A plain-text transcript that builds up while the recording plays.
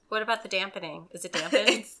What about the dampening? Is it dampened?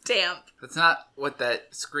 It's damp. That's not what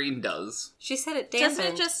that screen does. She said it dampened.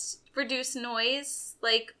 Doesn't it just reduce noise,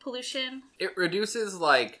 like pollution? It reduces,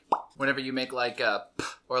 like, whenever you make, like, a p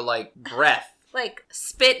or, like, breath. Like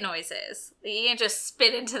spit noises. You can't just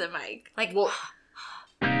spit into the mic. Like, Well,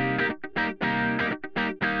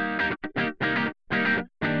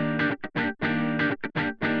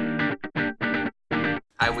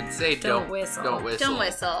 I would say Don't whistle. Don't whistle. Don't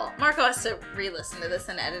whistle. Marco has to re-listen to this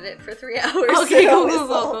and edit it for 3 hours. okay, so don't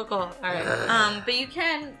cool. whistle. All right. But you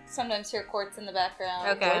can sometimes hear quartz in the background.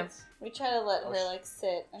 Okay. We try to let her, like,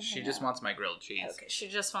 sit. And She hang just out. wants my grilled cheese. Okay, she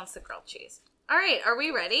just wants the grilled cheese. All right, are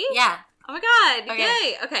we ready? Yeah. Oh my god, Okay.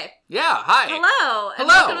 yay. Okay. Yeah, hi. Hello, and Hello.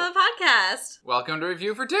 welcome to the podcast. Welcome to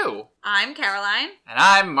Review for Two. I'm Caroline, And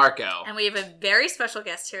I'm Marco. and we have a very special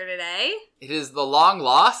guest here today. It is the long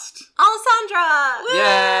lost. Alessandra!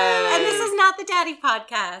 Yay! And this is not the Daddy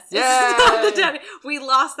Podcast. Yay! This is not the daddy. We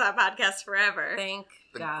lost that podcast forever. Thank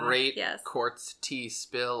The God. great Yes. quartz tea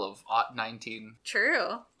spill of Aught 19.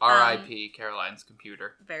 True. R.I.P. Caroline's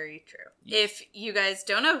computer. Very true. Yes. If you guys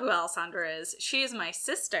don't know who Alessandra is, she is my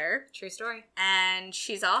sister, True story. and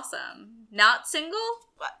she's awesome. Not single?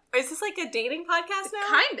 What? Is this like a dating podcast now?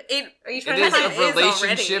 Kind. It. Are you It trying is to a find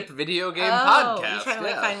relationship video game Oh, podcast. you trying to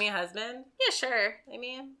like yeah. find me a husband? Yeah, sure. I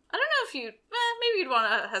mean, I don't know if you. Maybe you'd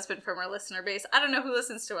want a husband from our listener base. I don't know who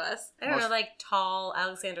listens to us. I don't Most- know, like tall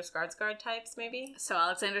Alexander Skarsgård types, maybe. So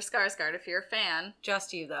Alexander Skarsgård, if you're a fan,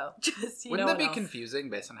 Just you though. just Wouldn't no that be one else. confusing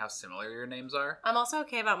based on how similar your names are? I'm also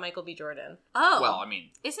okay about Michael B. Jordan. Oh, Well, I mean,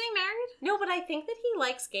 isn't he married? No, but I think that he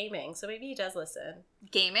likes gaming, so maybe he does listen.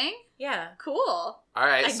 Gaming? Yeah. Cool. all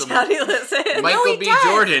right. I So doubt he listens. Michael he B. does.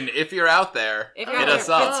 Jordan, if you're out there, If you're hit out us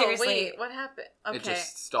there, up. but seriously. wait, what happened? Okay. It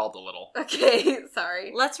just stalled a little. Okay,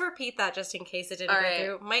 sorry. Let's repeat that just in case it didn't All go right.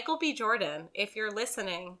 through. Michael B. Jordan, if you're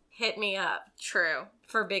listening, hit me up True.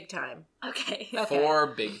 for big time. Okay. Okay. For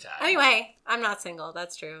big time. Anyway, I'm not single.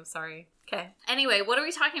 That's true. Sorry. Okay. Anyway, what are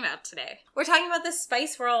we talking about today? We're talking about the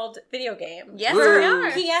Spice World video game. Yes, Woo. we are.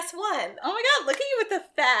 PS1. Oh my god, look at you with the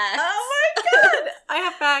facts. Oh my god. I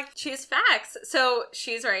have facts. She's facts. So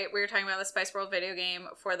she's right. We were talking about the Spice World video game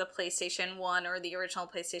for the PlayStation 1 or the original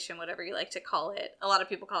PlayStation, whatever you like to call it. A lot of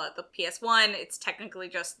people call it the PS1. It's technically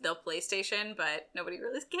just the PlayStation, but nobody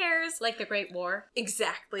really cares. Like the Great War.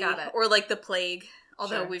 Exactly. Got it. Or like the Plague.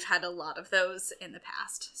 Although Sure. we've had a lot of those in the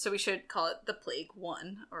past. So we should call it the Plague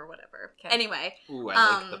 1 or whatever. Okay. Anyway, Ooh,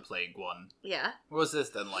 I like the Plague one. yeah. What was this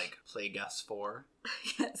then, like, Plague S4?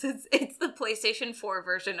 Yes, it's the PlayStation 4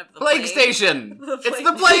 version of the Plague Station! The It's Plague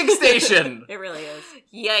the Plague Station! It really is.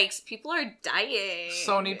 Yikes, people are dying.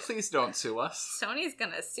 Sony, please don't sue us. Sony's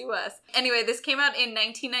gonna sue us. Anyway, this came out in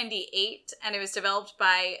 1998 and it was developed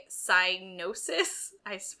by Psygnosis.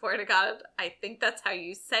 I swear to God, I think that's how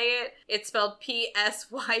you say it. It's spelled Psygnosis.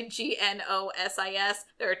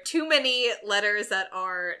 There are too many letters that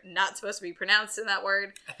are not supposed to be pronounced in that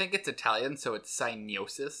word. I think it's Italian, so it's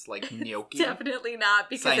cynosis, like gnocchi. Definitely not,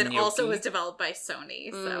 because it also Psygnocchi. was developed by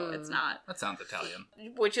Sony, so it's not. That sounds Italian.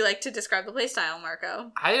 Would you like to describe the playstyle,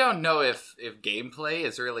 Marco? I don't know if gameplay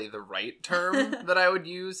is really the right term that I would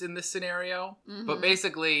use in this scenario, but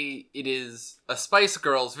basically it is a Spice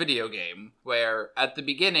Girls video game where at the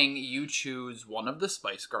beginning you choose one of the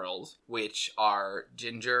Spice Girls, which are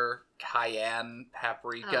ginger, cayenne,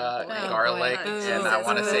 paprika, Oh, boy. garlic, Oh, boy. and I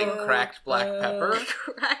want to say Boo. cracked black pepper.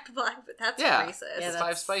 Cracked black, but that's Yeah. racist. Yeah, It's that's-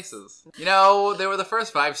 5 spices. You know, they were the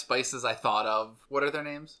first 5 spices I thought of. What are their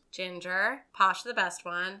names? Ginger, Posh the best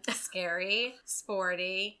one, Scary,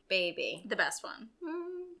 Sporty, Baby. The best one.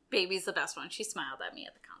 Baby's the best one. She smiled at me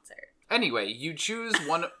at the concert. Anyway, you choose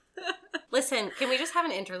one. Listen, can we just have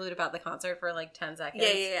an interlude about the concert for like 10 seconds?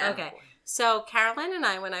 Yeah. Okay. So Caroline and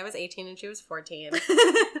I, when I was 18 and she was 14,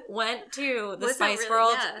 went to the Was it Spice really?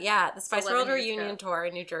 World. Yeah. The Spice 11 World years reunion ago. tour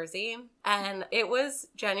in New Jersey. And it was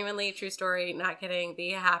genuinely a true story, not kidding,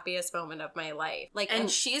 the happiest moment of my life. Like,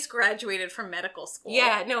 And she's graduated from medical school.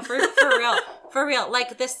 yeah, no, for real. For real.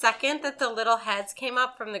 Like, the second that the little heads came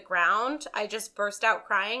up from the ground, I just burst out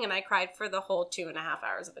crying, and I cried for the whole 2.5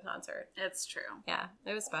 hours of the concert. It's true. Yeah,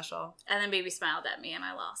 it was special. And then Baby smiled at me and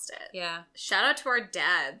I lost it. Yeah. Shout out to our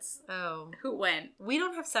dads Oh. who went. We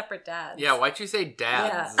don't have separate dads. Yeah, why'd you say Yeah,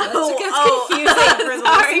 dads? that's Oh, confusing for the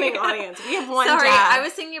sorry. listening audience. We have one Sorry, dad I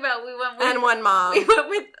was thinking about we went with and one mom. We went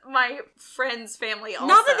with my friend's family also.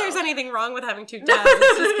 Not that there's anything wrong with having 2 dads.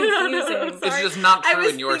 It's just confusing. It's Sorry. just not I true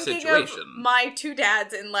was in your thinking situation. of my 2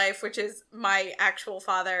 dads in life, which is my actual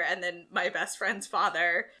father and then my best friend's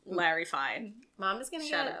father, Larry Fine. Mom is going to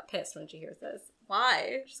Shut get up. pissed when she hears this.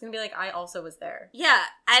 Why? She's gonna be like, I also was there. Yeah,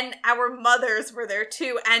 and our mothers were there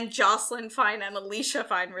too, and Jocelyn Fine and Alicia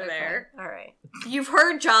Fine were there. All right. You've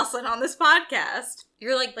heard Jocelyn on this podcast.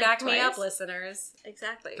 You're like, Like back me up, twice? listeners.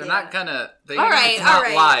 Exactly. They're not gonna. They, All right, it's not all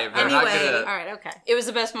right. live. They're not Anyway, gonna. All right, okay. It was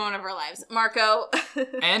the best moment of our lives. Marco.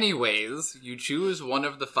 Anyways, you choose one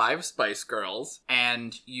of the 5 Spice Girls,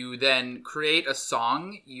 and you then create a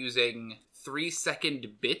song using 3-second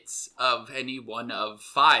bits of any one of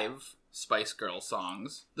 5 Spice Girl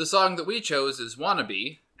songs. The song that we chose is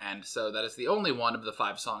Wannabe, and so that is the only one of the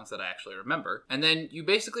 5 songs that I actually remember. And then you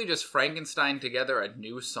basically just Frankenstein together a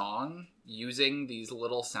new song using these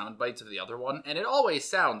little sound bites of the other one, and it always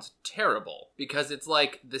sounds terrible because it's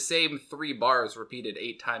like the same 3 bars repeated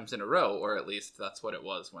 8 times in a row, or at least that's what it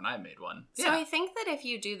was when I made one. So I think that if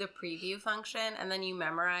you do the preview function and then you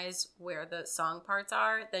memorize where the song parts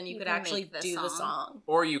are, then you could can actually make the do the song. song.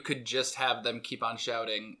 Or you could just have them keep on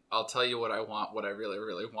shouting, I'll tell you what I want, what I really,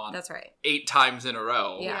 really want. That's right. 8 times in a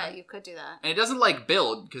row. Yeah. You could do that. And it doesn't like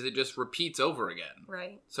build because it just repeats over again.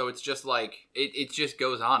 Right. So it's just like, it just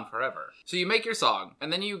goes on forever. So you make your song,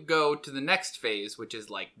 and then you go to the next phase, which is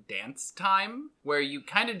like dance time, where you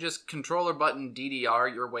kind of just controller button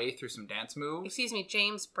DDR your way through some dance moves. Excuse me,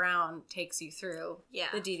 James Brown takes you through Yeah.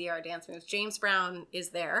 the DDR dance moves. James Brown is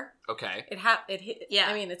there. Okay. Yeah.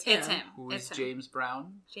 I mean, it's him. It's him. Who is It's him. James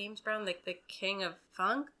Brown? James Brown, like the king of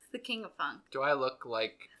funk. The king of funk. Do I look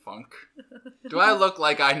like funk? Do I look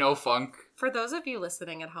like I know funk? For those of you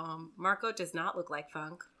listening at home, Marco does not look like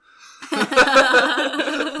funk.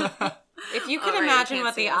 If you could All right, imagine can't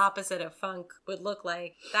what see the us. opposite of funk would look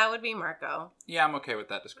like, that would be Marco. Yeah, I'm okay with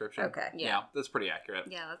that description. Okay. Yeah, that's pretty accurate.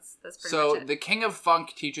 Yeah, that's pretty So much it. the King of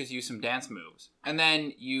Funk teaches you some dance moves, and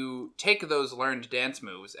then you take those learned dance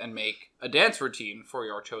moves and make a dance routine for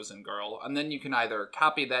your chosen girl, and then you can either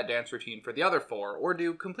copy that dance routine for the other 4, or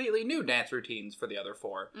do completely new dance routines for the other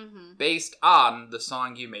 4, based on the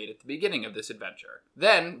song you made at the beginning of this adventure.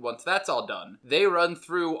 Then, once that's all done, they run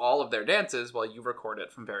through all of their dances while you record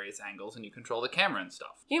it from various angles and you control the camera and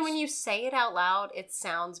stuff. You know, when you say it out loud, it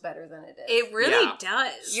sounds better than it is. It really Yeah.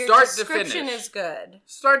 does. Your Start to description finish. is good.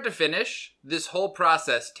 Start to finish, this whole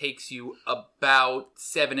process takes you about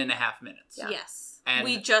 7.5 minutes. Yeah. Yes. And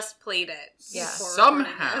we just played it. Yeah. before recording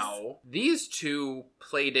this. somehow, these 2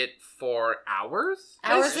 played it for hours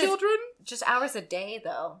Hours as is- children? Just hours a day,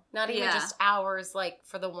 though. Not even Yeah. just hours, like,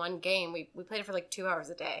 for the one game. We played it for, like, 2 hours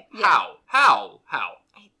a day. How?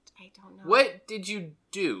 I don't know. What did you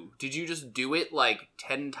do? Did you just do it, like,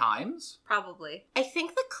 10 times? Probably. I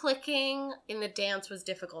think the clicking in the dance was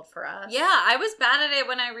difficult for us. Yeah, I was bad at it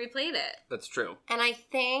when I replayed it. That's true. And I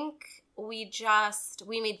think we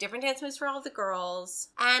made different dance moves for all the girls.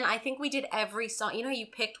 And I think we did every song. You know, you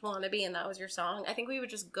picked Wannabe and that was your song. I think we would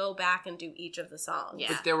just go back and do each of the songs. Yeah.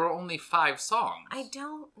 But there were only 5 songs. I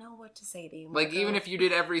don't know what to say to you, Like, Marco. even if you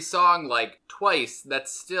did every song, like, twice,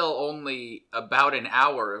 that's still only about an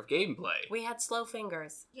hour of gameplay. We had slow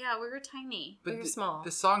fingers. Yeah, we were tiny. we were small.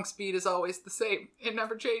 The song speed is always the same. It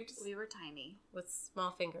never changes. We were tiny. With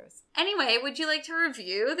small fingers. Anyway, would you like to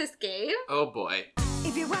review this game? Oh boy.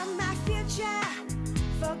 If you want my future,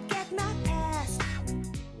 forget my past.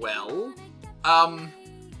 Well,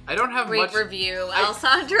 I don't have Great much... review,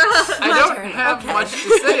 Alessandra. I My don't turn. have Okay. much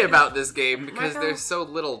to say about this game because Marco. there's so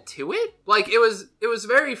little to it. Like, it was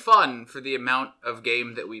very fun for the amount of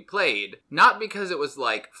game that we played. Not because it was,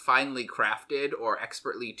 like, finely crafted or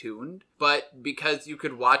expertly tuned, but because you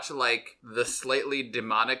could watch, like, the slightly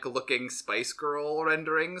demonic-looking Spice Girl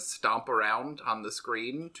renderings stomp around on the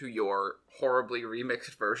screen to your horribly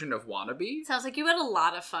remixed version of Wannabe. Sounds like you had a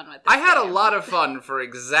lot of fun with this I had a game. lot of fun for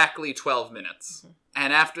exactly 12 minutes.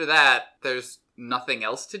 And after that, there's nothing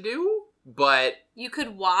else to do, but You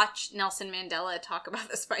could watch Nelson Mandela talk about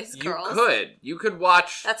the Spice Girls. You could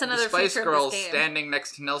watch That's another the Spice feature of Girls this game. standing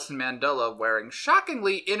next to Nelson Mandela wearing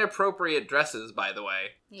shockingly inappropriate dresses, by the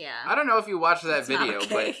way. Yeah. I don't know if you watched that It's not video,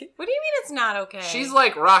 okay. What do you mean it's not okay? but she's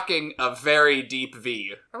like rocking a very deep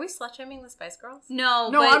V. Are we slut-shaming the Spice Girls? No,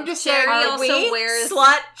 No, but I'm just saying- Sherry Are also we wears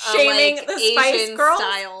slut-shaming a, like, the Spice Asian Girls?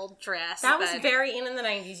 style dress. That was very in the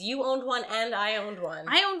 90s. You owned one and I owned one.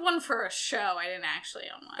 I owned one for a show. I didn't actually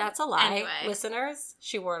own one. That's a lie. Anyway. Listeners,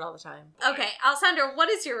 she wore it all the time. Okay, Alessandra, what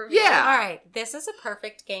is your review? Yeah. All right, this is a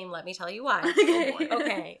perfect game. Let me tell you why. Okay. Oh boy.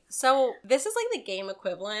 Okay, so this is like the game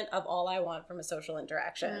equivalent of all I want from a social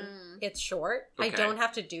interaction. Mm. It's short. I Okay. don't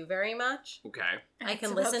have to do very much. Okay. I It's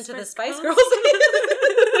can about listen to the Spice Spice Girls. Girls.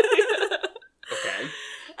 Okay.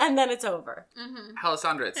 And then it's over. Mm-hmm.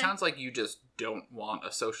 Alessandra, it sounds like you just don't want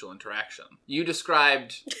a social interaction. You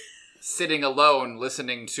described sitting alone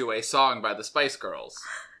listening to a song by the Spice Girls.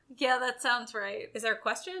 Yeah, that sounds right. Is there a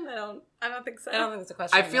question? I don't think so. I don't think it's a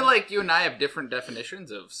question. I feel no. like you and I have different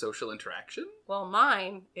definitions of social interaction. Well,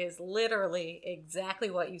 mine is literally exactly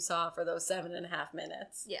what you saw for those 7.5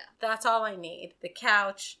 minutes. Yeah. That's all I need. The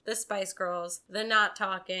couch, the Spice Girls, the not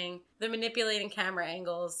talking, the manipulating camera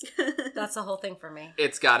angles. That's the whole thing for me.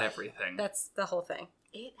 It's got everything. That's the whole thing.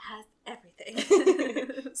 It has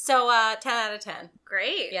everything. So, 10 out of 10.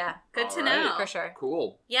 Great. Yeah. Good All to right. know. For sure.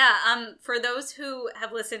 Cool. Yeah, for those who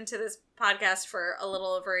have listened to this podcast for a little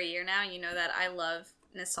over a year now, you know that I love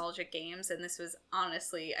nostalgic games, and this was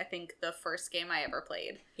honestly, I think, the first game I ever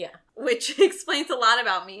played. Yeah. Which explains a lot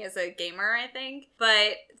about me as a gamer, I think.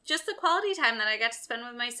 But just the quality time that I got to spend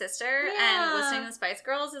with my sister and listening to the Spice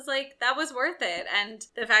Girls is like, that was worth it. And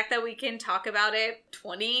the fact that we can talk about it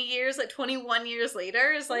 21 years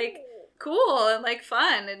later is like cool and like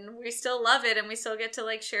fun, and we still love it, and we still get to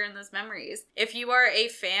like share in those memories. If you are a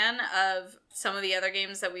fan of some of the other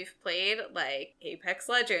games that we've played, like Apex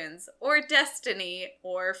Legends or Destiny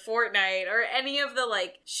or Fortnite or any of the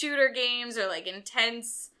like shooter games or like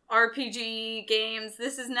intense RPG games,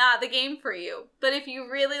 this is not the game for you. But if you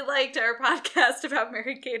really liked our podcast about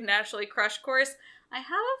Mary-Kate and Ashley Crush Course, I have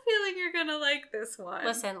a feeling you're gonna like this one.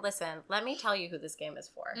 Listen. Let me tell you who this game is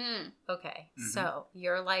for. Okay. So,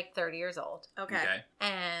 you're like 30 years old. Okay.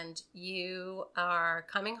 And you are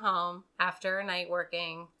coming home after a night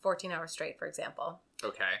working 14 hours straight, for example.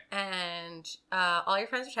 Okay. And all your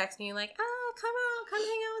friends are texting you like, oh, come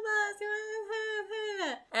hang out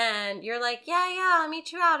with us. And you're like, yeah, I'll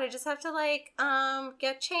meet you out. I just have to like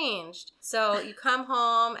get changed. So you come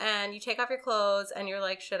home and you take off your clothes and you're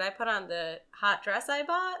like, should I put on the hot dress I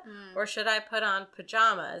bought or should I put on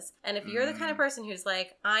pajamas? And if you're the kind of person who's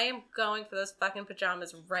like, I am going for those fucking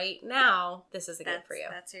pajamas right now, this is a game for you.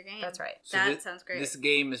 That's your game. That's right. So That sounds great. This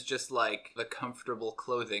game is just like the comfortable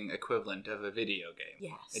clothing equivalent of a video game.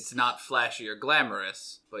 Yes. It's not flashy or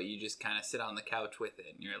glamorous, but you just kind of sit on the couch with it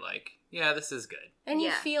and you're like, yeah, this is good. And you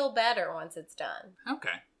Yeah. feel better once it's done. Okay.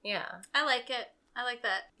 Yeah. I like it. I like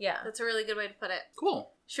that. Yeah. That's a really good way to put it.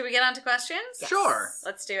 Cool. Should we get on to questions? Sure.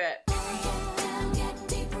 Let's do it.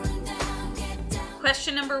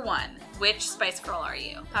 Question number 1. Which Spice Girl are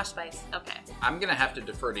you? Posh Spice. Okay. I'm going to have to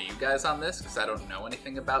defer to you guys on this because I don't know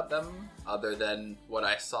anything about them other than what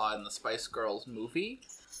I saw in the Spice Girls movie,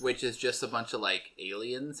 which is just a bunch of like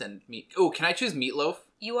aliens and meat. Oh, can I choose Meatloaf?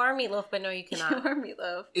 You are Meatloaf, but no, you cannot. Or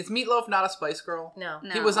Meatloaf. Is Meatloaf not a Spice Girl? No.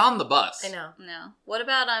 No. He was on the bus. I know. No. What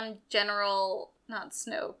about General, not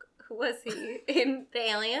Snoke. Who was he in? The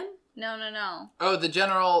alien? No. Oh, the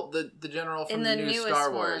general, the general from In the the new newest Star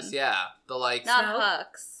Wars. one. Yeah, the like. Not Snoke?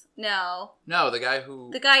 Hux. No. No, the guy who.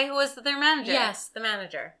 The guy who was their manager. Yes, the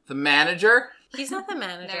manager. The manager. He's not the No,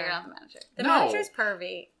 manager. you're not the manager. The No. manager's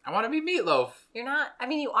pervy. I want to be Meatloaf. You're not. I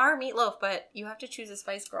mean, you are Meatloaf, but you have to choose a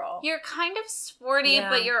Spice Girl. You're kind of sporty, Yeah.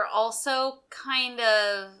 but you're also kind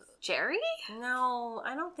of Jerry? No,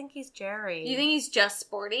 I don't think he's Jerry. You think he's just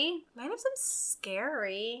sporty? Might have some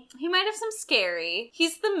scary. He might have some scary.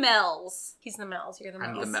 He's the Mel's. He's the Mel's. You're the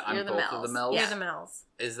I'm, Mel's. I'm You're the both of the Mel's. Mel's. You're the Mel's.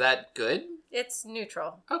 Is that good? It's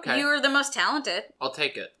neutral. Okay. You're the most talented. I'll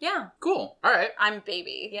take it. Yeah. Cool. All right. I'm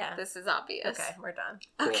baby. Yeah. This is obvious. Okay, we're done.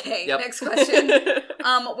 Cool. Okay, Yep. next question.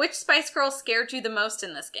 Which Spice Girl scared you the most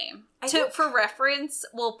in this game? I think- For reference,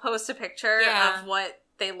 we'll post a picture Yeah. of what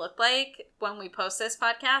they look like when we post this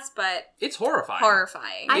podcast, but It's horrifying.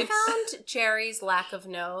 horrifying. I It's- found Jerry's lack of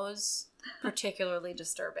nose particularly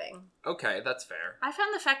disturbing. Okay, that's fair. I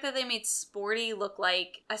found the fact that they made Sporty look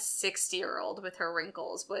like a 60-year-old with her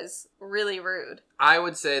wrinkles was really rude. I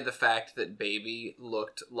would say the fact that Baby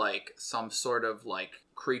looked like some sort of like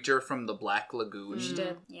creature from the Black Lagoon She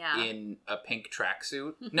did. Yeah. in a pink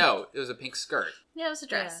tracksuit. No, it was a pink skirt. Yeah, it was a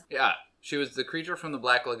dress. Yeah. She was the creature from the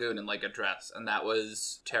Black Lagoon in like a dress, and that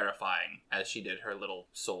was terrifying as she did her little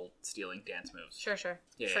soul-stealing dance moves. Sure.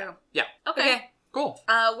 Yeah. True. Yeah. Okay. Cool.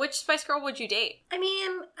 Which Spice Girl would you date? I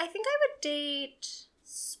mean, I think I would date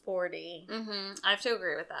Sporty. Mm-hmm. I have to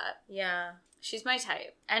agree with that. Yeah. She's my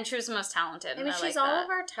type. And she was the most talented. I mean, and she's like all that. of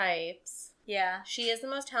our types. Yeah. She is the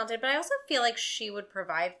most talented, but I also feel like she would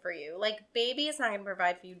provide for you. Like, Baby is not going to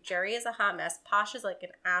provide for you. Jerry is a hot mess. Posh is like an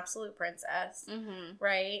absolute princess, Mm-hmm.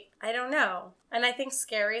 right? I don't know. And I think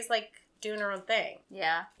Scary is like doing her own thing.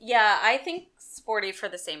 Yeah. Yeah, I think Sporty for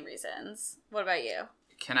the same reasons. What about you?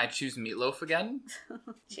 Can I choose Meatloaf again?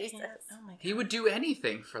 Jesus. Oh my god. He would do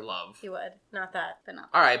anything for love. He would. Not that. But not.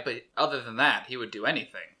 All right, but other than that, he would do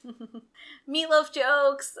anything. Meatloaf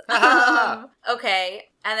jokes. Okay,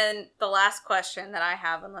 and then the last question that I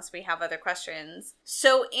have, unless we have other questions.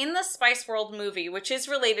 So in the Spice World movie, which is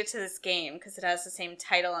related to this game because it has the same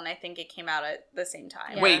title and I think it came out at the same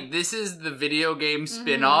time. Yeah. Wait, this is the video game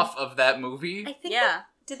spin-off of that movie? I think. Yeah.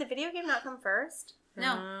 Did the video game not come first?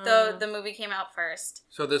 No, the movie came out first.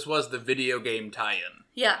 So this was the video game tie-in.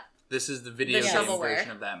 Yeah. This is the video The game shovelware.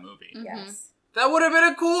 version of that movie. Yes. That would have been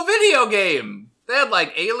a cool video game. They had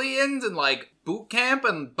like aliens and like boot camp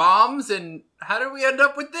and bombs, and how did we end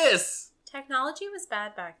up with this? Technology was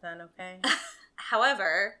bad back then. Okay.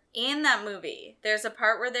 However, in that movie, there's a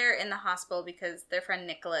part where they're in the hospital because their friend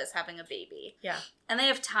Nicola is having a baby. Yeah, And they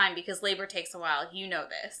have time because labor takes a while. You know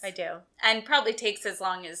this. I do And probably takes as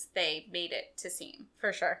long as they made it to seem.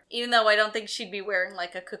 for sure. Even though I don't think she'd be wearing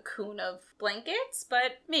like a cocoon of blankets,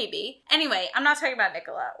 but maybe. Anyway, I'm not talking about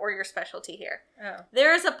Nicola or your specialty here. Oh.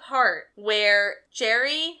 There is a part where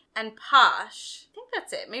Jerry and Posh, I think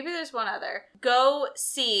that's it, maybe there's one other, go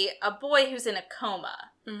see a boy who's in a coma.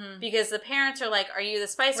 Mm-hmm. Because the parents are like, are you the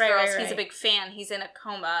Spice Right, Girls? right, He's a right. big fan. He's in a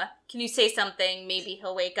coma. Can you say something? Maybe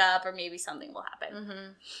he'll wake up or maybe something will happen.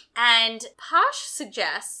 Mm-hmm. And Posh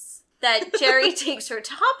suggests that Jerry takes her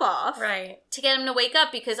top off Right. to get him to wake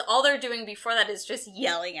up because all they're doing before that is just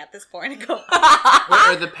yelling at this boy in a coma. Wait,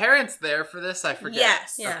 are the parents there for this? I forget.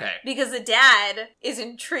 Yes. Yeah. Okay. Because the dad is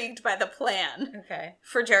intrigued by the plan Okay.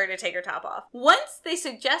 for Jerry to take her top off. Once they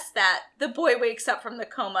suggest that, the boy wakes up from the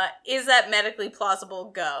coma. Is that medically plausible?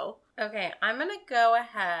 Go. Okay, I'm gonna go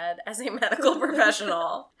ahead as a medical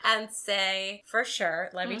professional and say for sure,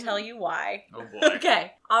 let me tell you why. Oh boy.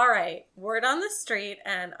 Okay, all right. Word on the street,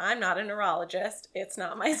 and I'm not a neurologist, it's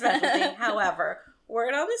not my specialty. However,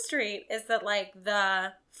 word on the street is that, like,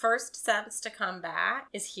 the first sense to come back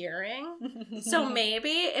is hearing. So maybe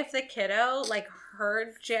if the kiddo, like,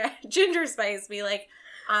 heard Ginger Spice be like,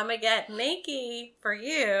 I'm gonna get naked for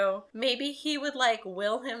you, maybe he would, like,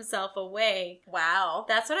 will himself away. Wow.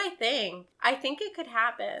 That's what I think. I think it could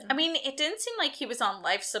happen. I mean, it didn't seem like he was on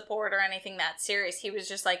life support or anything that serious. He was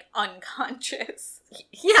just, like, unconscious.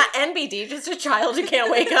 Yeah, NBD, just a child who can't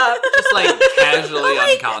wake up. Just like casually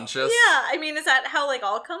unconscious. Yeah, I mean, is that how, like,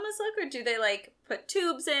 all comas look? Or do they, like, put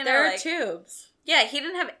tubes in? There or, are like... tubes. Yeah, he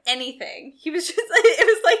didn't have anything. He was just, like, it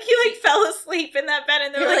was like he, like, fell asleep in that bed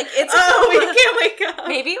and they were You're like, like, it's oh, a we coma." can't wake up.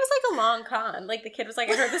 Maybe it was like a long con. Like the kid was like,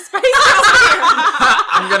 I heard the Spice Girls.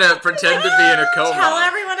 I'm gonna pretend to be in a coma. Tell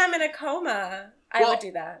everyone I'm in a coma. I Well, would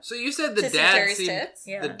do that. So you said the To see dad Jerry's seemed tits?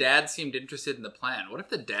 Yeah. the dad seemed interested in the plan. What if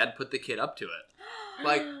the dad put the kid up to it?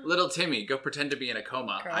 Like, little Timmy, go pretend to be in a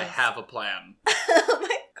coma. I Gross. have a plan. Oh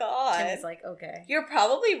my god. Timmy's like, okay. You're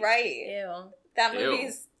probably right. Ew. That Ew.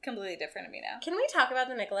 movie's completely different to me now. Can we talk about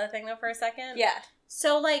the Nicola thing though for a second? Yeah.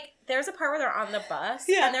 So, like, there's a part where they're on the bus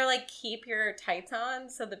Yeah. and they're like, keep your tights on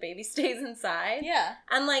so the baby stays inside. Yeah.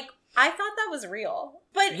 And, like, I thought that was real.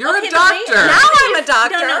 But You're a okay, doctor. The way, Now I'm a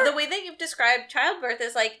doctor. No, the way that you've described childbirth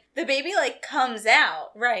is like the baby like comes out.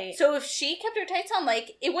 Right. So if she kept her tights on,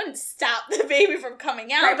 like it wouldn't stop the baby from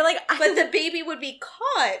coming out. Right, but, like, but the baby would be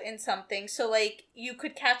caught in something, so like you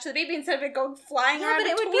could catch the baby instead of it going flying yeah, around. but a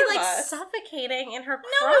it would be, tour like, bus. suffocating in her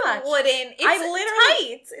No, crotch. it wouldn't. It's I literally-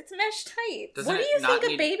 tights. It's mesh tights. Doesn't What do it you not think a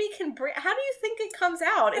need- baby can bring? How do you think it comes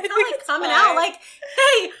out? It's I not think like it's coming fine. out like,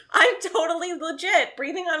 hey, I'm totally legit,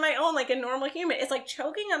 breathing on my own like a normal human. It's like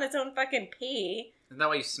choking on its own fucking pee. Isn't that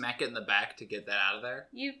why you smack it in the back to get that out of there?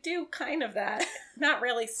 You do kind of that. Not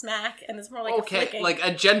really smack, and it's more like a Okay, flicking. like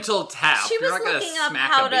a gentle tap. She You're was not gonna looking up smack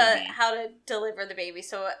how a to baby. how to deliver the baby,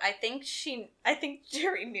 so I think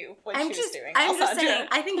Jerry knew what she was doing. I'm just Alessandra, saying,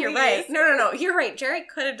 I think you're please. right. No, you're right. Jerry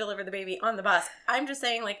could have delivered the baby on the bus. I'm just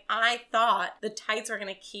saying, like, I thought the tights were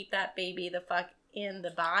going to keep that baby the fuck in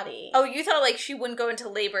the body. Oh, you thought like she wouldn't go into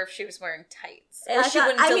labor if she was wearing tights, or I she thought-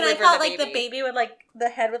 wouldn't I deliver mean, I thought the like the baby would like the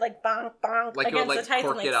head would like bonk bonk Like it against would like the tights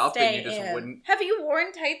cork and like it up stay and you just in. wouldn't. Have you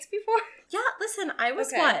worn tights before? Yeah, listen, I was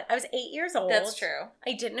Okay. what? I was 8 years old. That's true.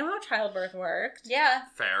 I didn't know how childbirth worked. Yeah,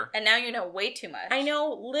 Fair. and now you know way too much. I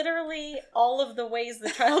know literally all of the ways the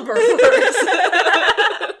childbirth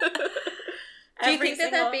works. Do you Every think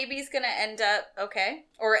that single- baby's gonna end up okay,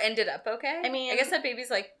 or ended up okay? I mean- I guess that baby's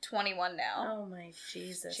like 21 now. Oh my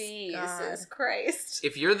Jesus. Jesus God. Christ!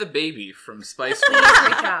 If you're the baby from Spice Please World,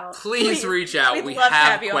 reach out. please reach out. We'd We love to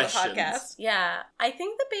have have you on the questions. podcast. Yeah, I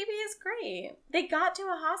think the baby is great. They got to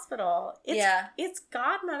a hospital. It's, Yeah. its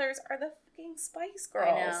godmothers are the fucking fucking Spice Girls.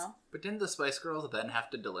 I know. But didn't the Spice Girls then have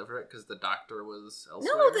to deliver it because the doctor was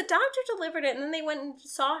elsewhere? No, the doctor delivered it, and then they went and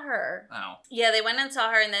saw her. Oh. Yeah, they went and saw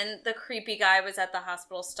her, and then the creepy guy was at the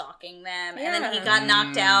hospital stalking them, and then he Yeah. got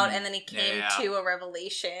knocked out, and then he came Yeah. to a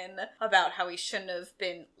revelation about how he shouldn't have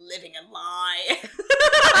been living a lie.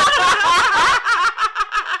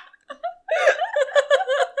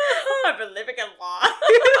 I've been living a lie.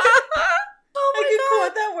 Oh my I could god,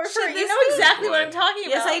 quote that word for Should you. this know be- exactly what Boy. I'm talking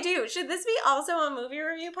Yes, about. I do. Should this be also a movie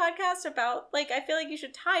review podcast about, like, I feel like you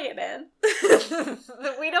should tie it in.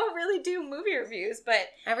 We don't really do movie reviews, but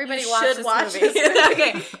Everybody You watch should this watch movie. this.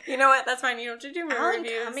 Okay, you know what? That's fine. You don't have to do movie Alan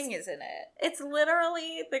reviews. Cumming is in it. It's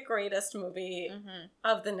literally the greatest movie Mm-hmm.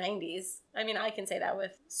 of the 90s. I mean, I can say that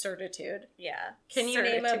with certitude. Yeah. Can you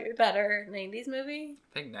name a Certitude. better 90s movie?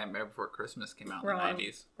 I think Nightmare Before Christmas came out Wrong. in the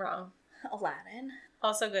 90s. Wrong. Aladdin?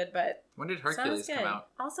 Also good, but When did sounds Hercules good. come out?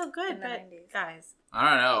 Also good, In the but 90s. guys. I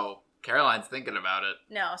don't know. Caroline's thinking about it.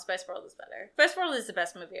 No, Spice World is better. Spice World is the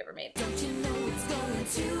best movie ever made. Don't you know it's going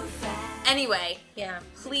too fast? Anyway, Yeah.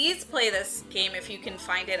 please play this game if you can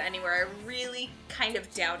find it anywhere. I really kind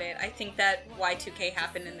of doubt it. I think that Y2K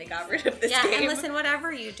happened and they got rid of this Yeah, game. and listen,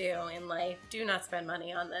 whatever you do in life, do not spend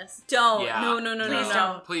money on this. Don't. Yeah. No, Please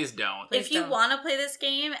don't. Please don't. Please If you don't. want to play this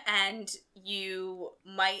game and you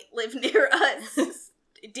might live near us,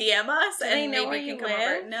 DM us Do and they know maybe where we you can come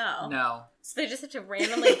over. live? No. No. So they just have to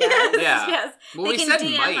randomly guess? Yeah. Yes. Well, they we can said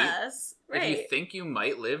DM might. us. Right. If you think you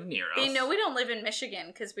might live near us. They know we don't live in Michigan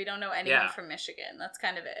because we don't know anyone Yeah. from Michigan. That's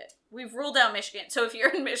kind of it. We've ruled out Michigan. So if you're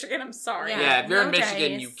in Michigan, I'm sorry. Yeah, if you're in No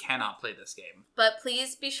Michigan, dice. you cannot play this game. But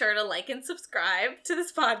please be sure to like and subscribe to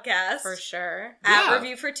this podcast. For sure. At Yeah.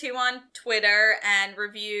 Review for Two on Twitter and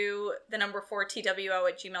review the number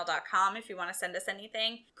 4TWO@gmail.com if you want to send us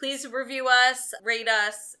anything. Please review us, rate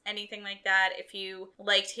us, anything like that. If you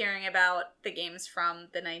liked hearing about the games from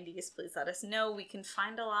the 90s, please let us know. We can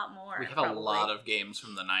find a lot more. We have probably. a lot of games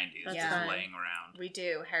from the 90s That's just fine. laying around. We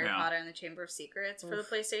do. Harry Yeah. Potter and the Chamber of Secrets for the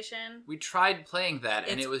PlayStation. We tried playing that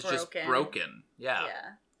and It's it was just broken. broken. Yeah. Yeah.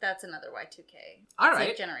 That's another Y2K. All It's right.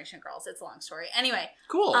 like Generation Girls. It's a long story. Anyway,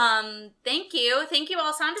 Cool. thank you. Thank you,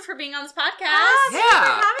 Alessandra, for being on this podcast.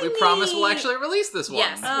 yeah. having We promise me. we'll actually release this one.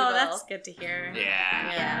 Yes. Oh, will. that's good to hear.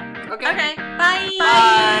 Yeah. Yeah. Okay. Okay. Bye.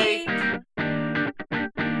 Bye.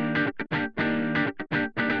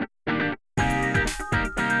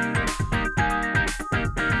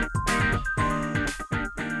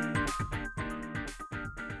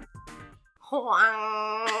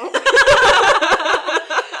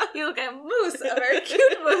 You look at a moose, a very cute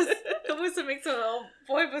moose. The moose that makes a little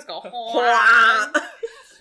boy moose go. Hwang.